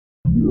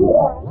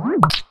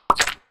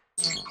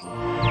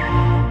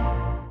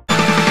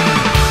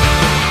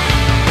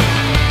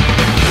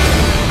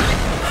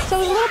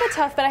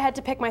Tough, but I had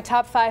to pick my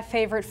top 5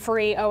 favorite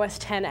free OS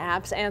X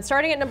apps, and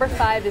starting at number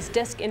 5 is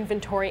Disk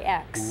Inventory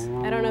X.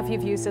 I don't know if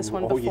you've used this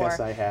one before. Oh yes,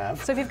 I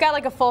have. So if you've got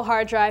like a full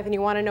hard drive and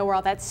you want to know where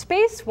all that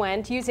space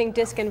went, using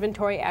Disk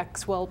Inventory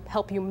X will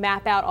help you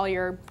map out all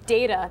your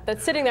data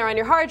that's sitting there on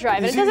your hard drive,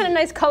 and it does it in a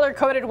nice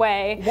color-coded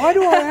way. Why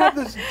do I have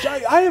this?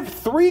 I have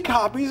 3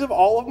 copies of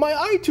all of my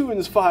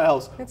iTunes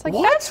files. It's like,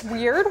 that's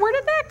weird. Where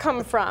did that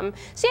come from?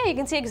 So yeah, you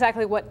can see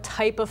exactly what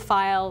type of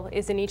file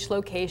is in each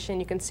location.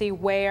 You can see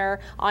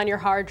where on your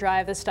hard drive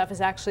this stuff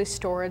is actually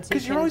stored.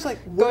 Because you're always like,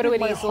 where did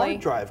my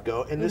hard drive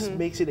go? And this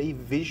makes it a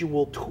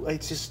visual tool.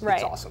 It's just,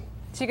 it's awesome.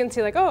 So you can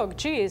see like, oh,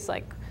 geez,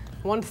 like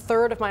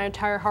 1/3 of my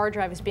entire hard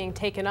drive is being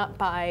taken up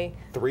by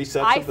 3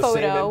 sets of the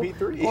same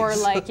MP3s. Or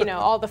like, you know,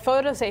 all the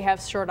photos they have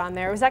stored on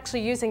there. I was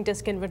actually using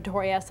Disk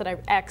Inventory X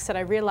that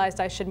I realized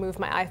I should move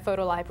my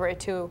iPhoto library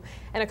to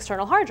an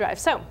external hard drive.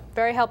 So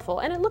very helpful,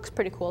 and it looks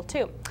pretty cool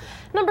too.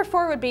 Number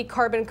 4 would be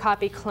Carbon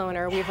Copy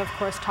Cloner. We've of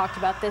course talked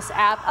about this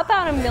app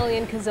about a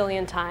million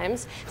gazillion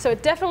times, so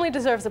it definitely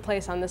deserves a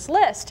place on this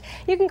list.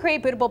 You can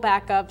create bootable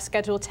backups,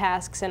 schedule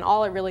tasks, and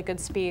all at really good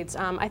speeds.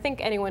 I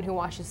think anyone who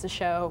watches the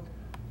show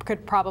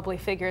could probably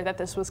figure that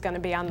this was going to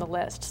be on the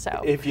list.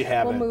 So if you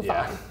haven't, we'll move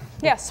on.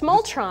 Yeah,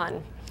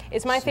 Smultron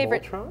is my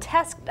favorite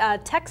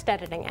text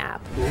editing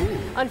app. Ooh.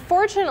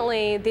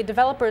 Unfortunately, the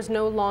developer is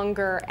no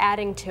longer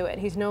adding to it.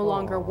 He's no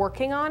longer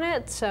working on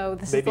it, so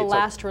this is the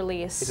last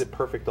release. Is it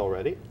perfect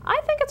already?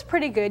 I think it's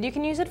pretty good. You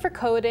can use it for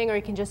coding, or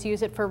you can just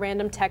use it for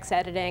random text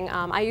editing.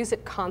 I use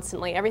it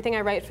constantly. Everything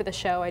I write for the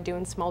show, I do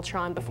in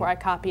Smultron before I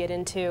copy it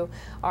into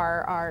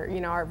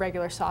our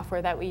regular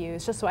software that we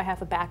use, just so I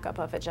have a backup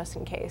of it just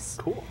in case.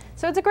 Cool.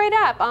 So it's a great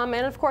app, and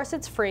of course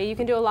it's free. You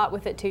can do a lot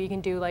with it too. You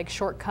can do like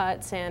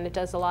shortcuts, and it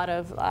does a lot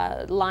of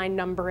line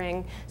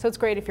numbering, so it's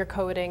great if you're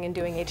coding and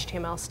doing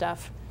HTML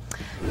stuff.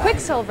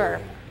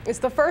 Quicksilver is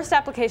the first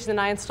application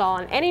that I install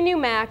on any new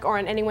Mac or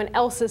on anyone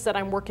else's that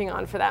I'm working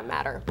on, for that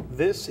matter.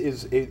 This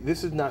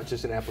is not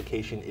just an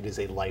application, it is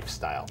a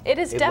lifestyle. It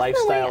is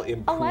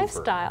definitely a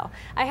lifestyle.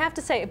 I have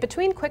to say,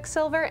 between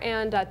Quicksilver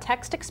and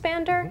Text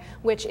Expander,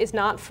 which is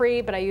not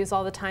free, but I use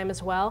all the time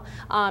as well,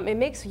 it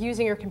makes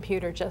using your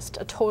computer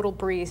just a total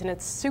breeze, and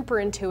it's super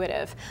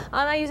intuitive.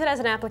 I use it as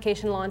an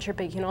application launcher,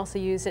 but you can also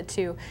use it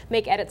to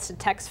make edits to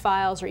text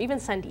files or even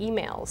send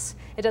emails.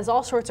 It does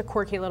all sorts of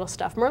quirky little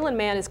stuff. Merlin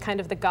Mann is kind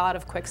of the god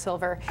of Quicksilver.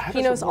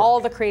 He knows all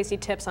the crazy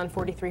tips on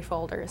 43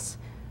 folders.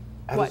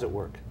 How does it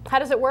work? How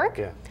does it work?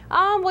 Yeah.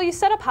 Well, you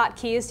set up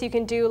hotkeys. So you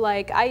can do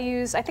like, I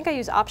think I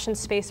use Option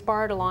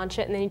Spacebar to launch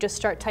it, and then you just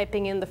start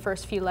typing in the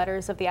first few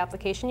letters of the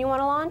application you want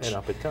to launch. And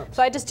up it comes.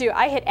 So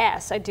I hit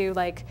S. I do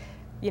like,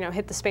 you know,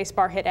 hit the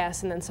spacebar, hit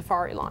S, and then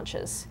Safari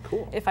launches.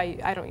 Cool. If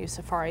I don't use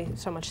Safari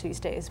so much these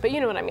days, but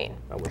you know what I mean.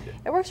 I'm with you.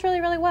 It works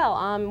really, really well.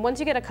 Once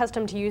you get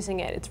accustomed to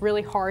using it, it's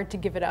really hard to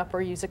give it up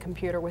or use a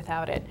computer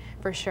without it,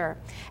 for sure.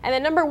 And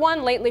then number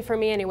 1 lately for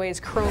me anyway is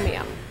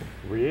Chromium.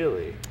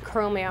 Really?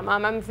 Chromium.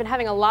 I've been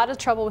having a lot of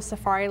trouble with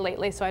Safari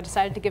lately, so I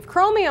decided to give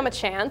Chromium a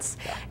chance.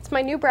 Yeah. It's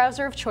my new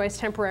browser of choice,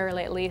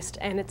 temporarily at least,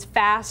 and it's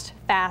fast,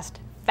 fast,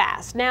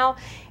 fast. Now,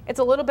 it's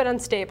a little bit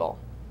unstable,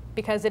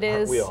 because it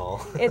is. Aren't we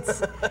all?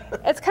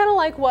 it's kind of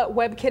like what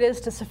WebKit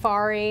is to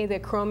Safari,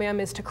 that Chromium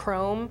is to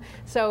Chrome.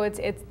 So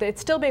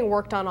it's still being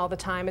worked on all the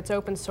time. It's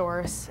open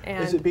source.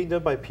 And is it being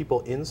done by people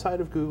inside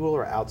of Google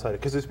or outside?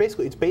 Because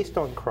it's based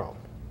on Chrome.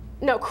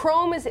 No,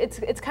 Chrome is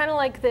it's kind of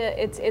like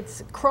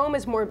Chrome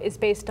is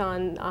based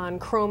on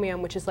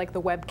Chromium, which is like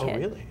the WebKit. Oh,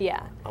 really?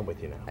 Yeah. I'm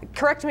with you now.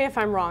 Correct me if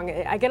I'm wrong.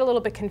 I get a little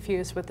bit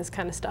confused with this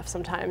kind of stuff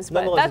sometimes,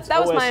 but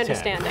that was my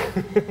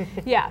understanding.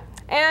 Yeah,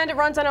 and it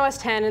runs on OS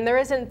X, and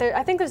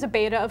I think there's a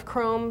beta of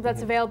Chrome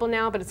that's available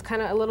now, but it's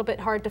kind of a little bit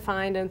hard to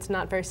find, and it's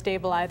not very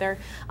stable either.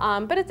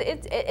 But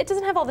it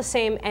doesn't have all the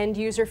same end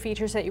user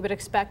features that you would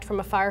expect from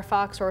a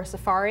Firefox or a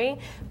Safari,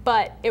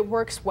 but it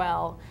works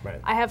well.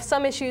 Right. I have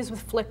some issues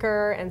with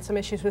Flickr and some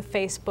issues with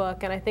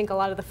Facebook, and I think a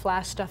lot of the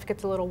Flash stuff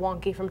gets a little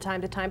wonky from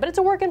time to time, but it's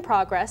a work in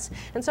progress,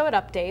 and so it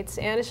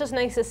updates, and it's just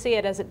nice to see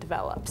it as it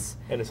develops.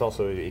 And it's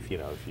also, if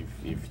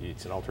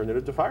it's an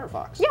alternative to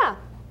Firefox. Yeah.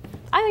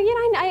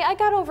 I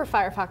got over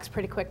Firefox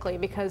pretty quickly,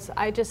 because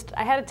I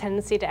had a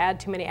tendency to add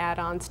too many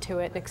add-ons to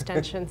it and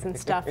extensions and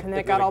stuff, and then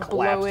it got all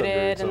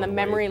bloated, and the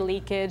memory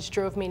leakage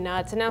drove me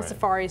nuts, and now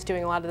Safari is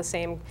doing a lot of the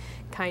same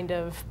kind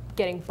of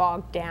getting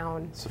bogged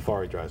down.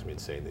 Safari drives me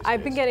insane these days.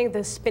 I've been getting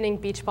the spinning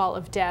beach ball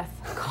of death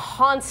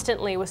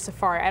constantly with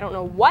Safari. I don't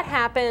know what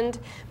happened,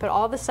 but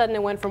all of a sudden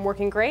it went from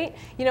working great.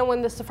 You know,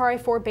 when the Safari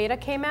 4 beta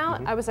came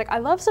out, I was like, I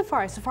love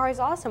Safari. Safari's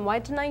awesome. Why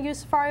didn't I use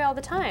Safari all the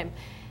time?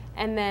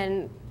 And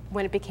then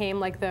when it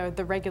became like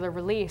the regular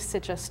release,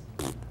 it just...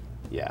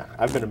 Yeah,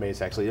 I've been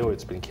amazed actually. You know,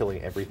 it's been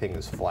killing everything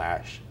is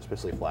Flash,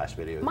 especially Flash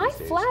videos. My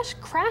Flash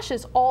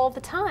crashes all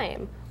the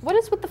time. What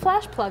is with the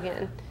Flash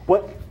plugin?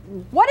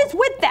 What is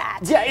with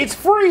that? Yeah, it's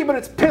free, but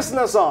it's pissing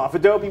us off.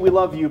 Adobe, we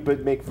love you,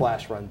 but make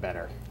Flash run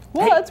better.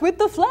 What's with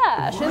the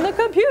flash in the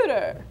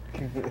computer?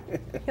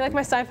 You like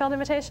my Seinfeld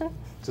imitation?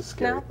 It's a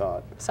scary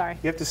thought. Sorry.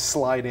 You have to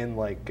slide in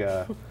like,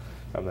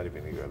 I'm not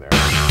even going to go there.